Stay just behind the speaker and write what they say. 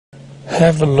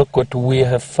Have a look what we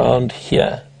have found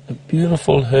here. A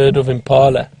beautiful herd of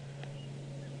impala.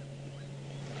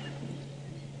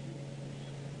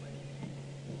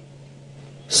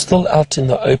 Still out in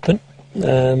the open,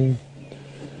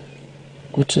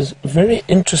 which is very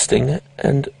interesting,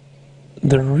 and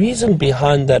the reason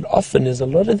behind that often is a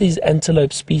lot of these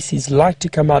antelope species like to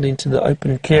come out into the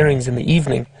open clearings in the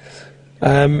evening,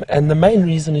 and the main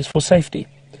reason is for safety.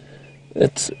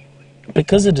 It's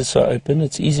because it is so open,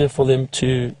 it's easier for them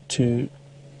to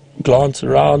glance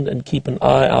around and keep an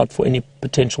eye out for any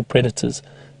potential predators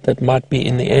that might be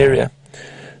in the area.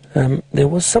 There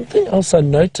was something else I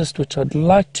noticed which I'd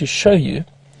like to show you.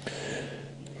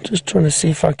 Just trying to see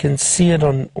if I can see it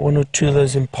on one or two of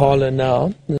those impala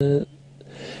now.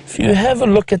 If you have a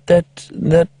look at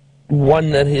that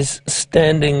one that is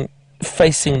standing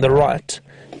facing the right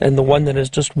and the one that has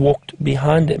just walked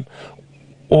behind him,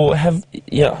 or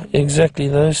yeah, exactly,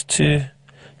 those two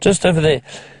just over there.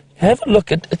 Have a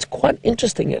look at it's quite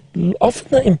interesting. Often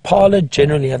the impala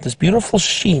generally have this beautiful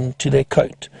sheen to their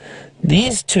coat.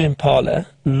 These two impala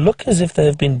look as if they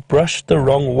have been brushed the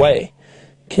wrong way.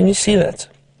 Can you see that?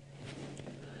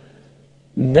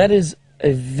 That is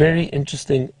a very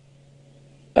interesting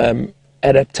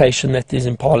adaptation that these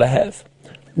impala have.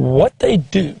 What they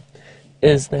do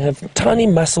is they have tiny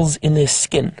muscles in their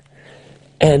skin,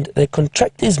 and they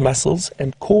contract these muscles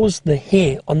and cause the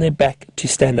hair on their back to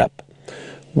stand up.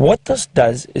 What this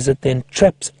does is it then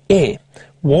traps air,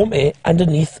 warm air,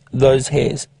 underneath those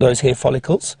hair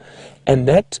follicles, and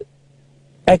that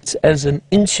acts as an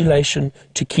insulation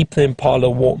to keep the impala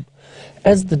warm.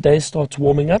 As the day starts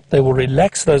warming up, they will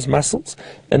relax those muscles,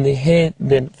 and the hair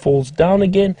then falls down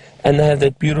again, and they have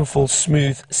that beautiful,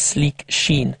 smooth, sleek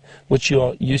sheen, which you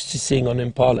are used to seeing on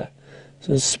impala.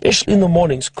 So especially in the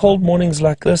mornings, cold mornings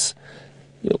like this,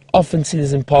 you'll often see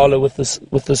this impala with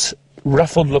this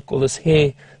ruffled look, or this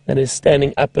hair that is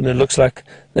standing up, and it looks like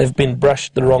they've been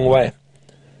brushed the wrong way.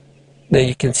 There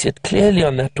you can see it clearly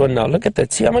on that one now. Look at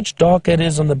that. See how much darker it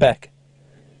is on the back.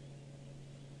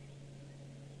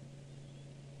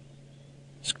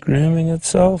 It's grooming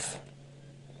itself.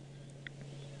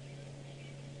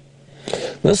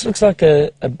 This looks like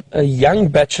a young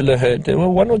bachelor herd. There were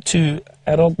one or two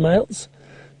adult males,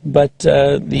 but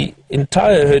the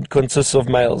entire herd consists of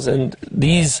males, and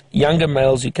these younger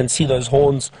males, you can see those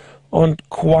horns aren't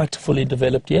quite fully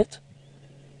developed yet.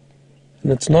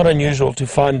 And it's not unusual to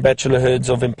find bachelor herds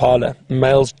of impala.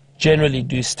 Males generally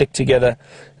do stick together,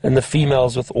 and the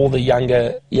females with all the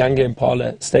younger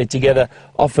impala stay together,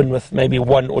 often with maybe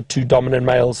one or two dominant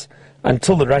males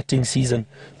until the rutting season,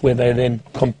 where they then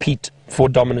compete for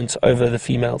dominance over the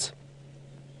females.